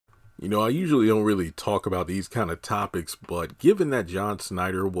You know, I usually don't really talk about these kind of topics, but given that John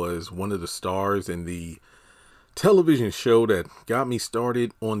Schneider was one of the stars in the television show that got me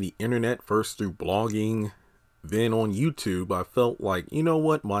started on the internet, first through blogging, then on YouTube, I felt like, you know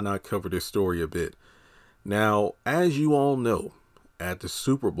what, why not cover this story a bit? Now, as you all know, at the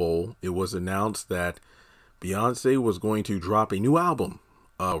Super Bowl, it was announced that Beyonce was going to drop a new album,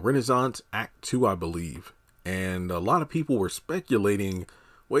 Renaissance Act 2, I believe. And a lot of people were speculating,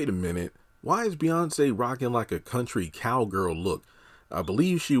 wait a minute, why is Beyonce rocking like a country cowgirl look? I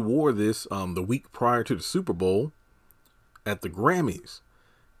believe she wore this the week prior to the Super Bowl at the Grammys.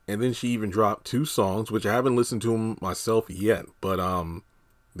 And then she even dropped two songs, which I haven't listened to them myself yet, but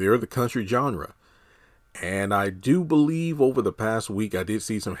they're the country genre. And I do believe over the past week, I did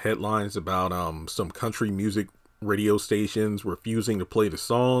see some headlines about some country music radio stations refusing to play the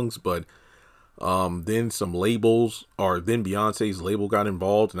songs, but then some labels, or then Beyonce's label got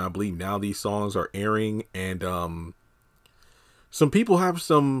involved, and I believe now these songs are airing, and some people have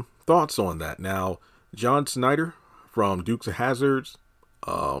some thoughts on that. Now, John Schneider from Dukes of Hazzards,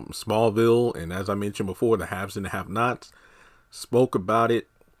 Smallville, and as I mentioned before, the Haves and the Have-Nots, spoke about it,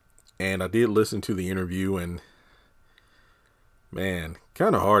 and I did listen to the interview, and man,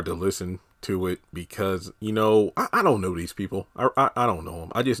 kind of hard to listen to it because, you know, I don't know these people. I don't know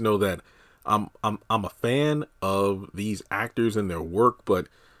them. I just know that I'm a fan of these actors and their work, but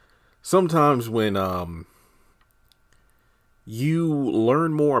sometimes when you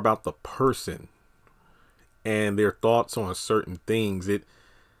learn more about the person and their thoughts on certain things,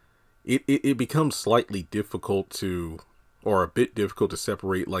 it becomes slightly difficult to, or a bit difficult to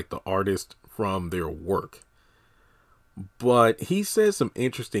separate like the artist from their work. But he says some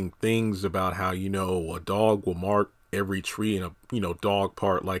interesting things about how, you know, a dog will mark every tree in a, you know, dog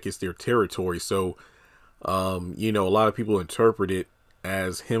park like it's their territory. So, you know, a lot of people interpret it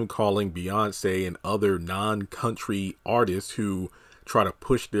as him calling Beyonce and other non-country artists who try to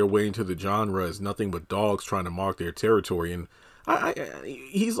push their way into the genre as nothing but dogs trying to mark their territory. And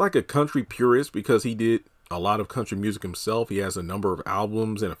he's like a country purist because he did a lot of country music himself. He has a number of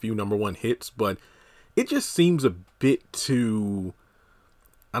albums and a few #1 hits, but it just seems a bit too,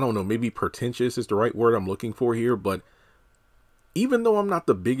 I don't know, maybe pretentious is the right word I'm looking for here. But even though I'm not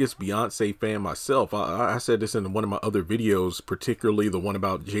the biggest Beyonce fan myself, I said this in one of my other videos, particularly the one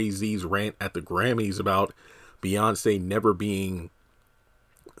about Jay-Z's rant at the Grammys about Beyonce never being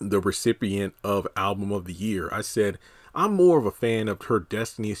the recipient of Album of the Year. I said, I'm more of a fan of her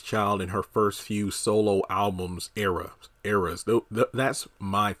Destiny's Child and her first few solo albums eras. That's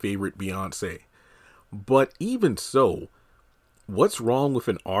my favorite Beyonce. But even so, what's wrong with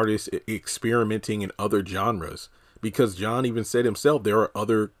an artist experimenting in other genres? Because John even said himself, there are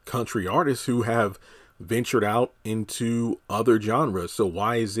other country artists who have ventured out into other genres. So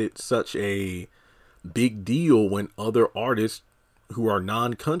why is it such a big deal when other artists who are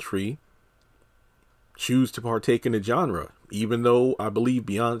non-country choose to partake in the genre? Even though I believe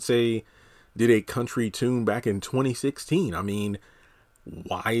Beyonce did a country tune back in 2016. I mean,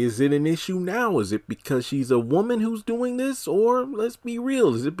 why is it an issue now? Is it because she's a woman who's doing this? Or let's be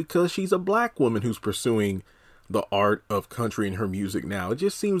real, is it because she's a black woman who's pursuing the art of country in her music now? It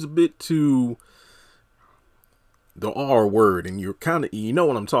just seems a bit too the R word, and you're kind of, you know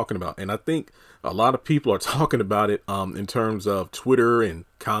what I'm talking about. And I think a lot of people are talking about it in terms of Twitter and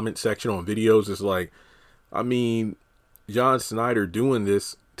comment section on videos. It's like, I mean, John Schneider doing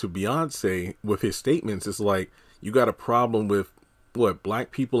this to Beyonce with his statements, it's like you got a problem with what,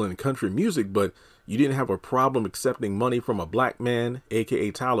 black people in country music, but you didn't have a problem accepting money from a black man,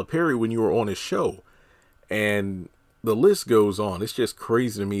 aka Tyler Perry, when you were on his show. And the list goes on. It's just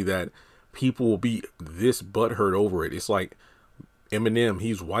crazy to me that people will be this butthurt over it. It's like Eminem,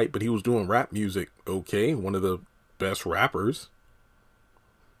 he's white, but he was doing rap music. Okay, one of the best rappers.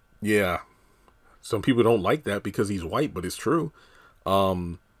 Yeah, some people don't like that because he's white, but it's true.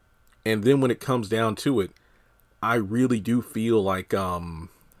 And then when it comes down to it, I really do feel like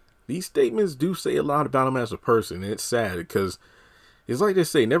these statements do say a lot about him as a person. And it's sad because it's like they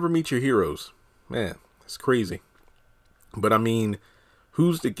say, never meet your heroes. Man, it's crazy. But I mean,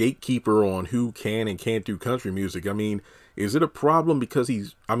 who's the gatekeeper on who can and can't do country music? I mean, is it a problem because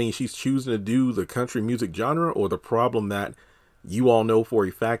she's choosing to do the country music genre, or the problem that you all know for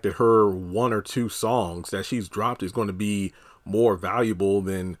a fact that her one or two songs that she's dropped is going to be more valuable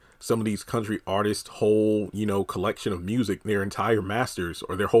than some of these country artists' whole, you know, collection of music, their entire masters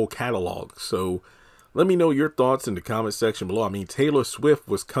or their whole catalog? So let me know your thoughts in the comment section below. I mean, Taylor Swift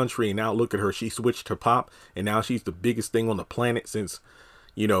was country, and now look at her. She switched to pop, and now she's the biggest thing on the planet since,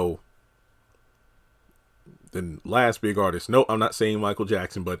 you know, the last big artist. No, I'm not saying Michael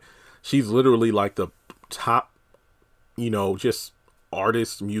Jackson, but She's literally like the top, just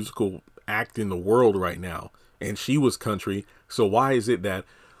artist, musical act in the world right now. And she was country. So why is it that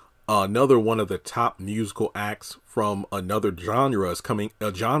another one of the top musical acts from another genre is coming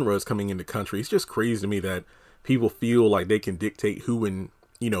into country? It's just crazy to me that people feel like they can dictate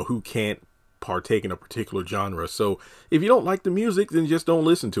who can't partake in a particular genre. So if you don't like the music, then just don't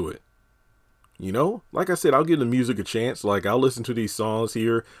listen to it. Like I said, I'll give the music a chance. Like, I'll listen to these songs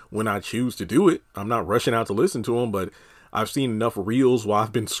here when I choose to do it. I'm not rushing out to listen to them, but I've seen enough reels while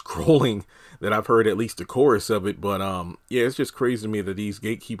I've been scrolling that I've heard at least the chorus of it. But yeah, it's just crazy to me that these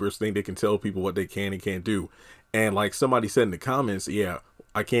gatekeepers think they can tell people what they can and can't do. And like somebody said in the comments, yeah,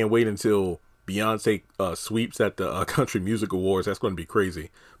 I can't wait until Beyonce sweeps at the Country Music Awards. That's going to be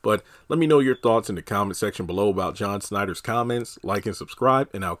crazy. But let me know your thoughts in the comment section below about John Schneider's comments. Like and subscribe,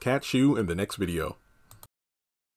 and I'll catch you in the next video.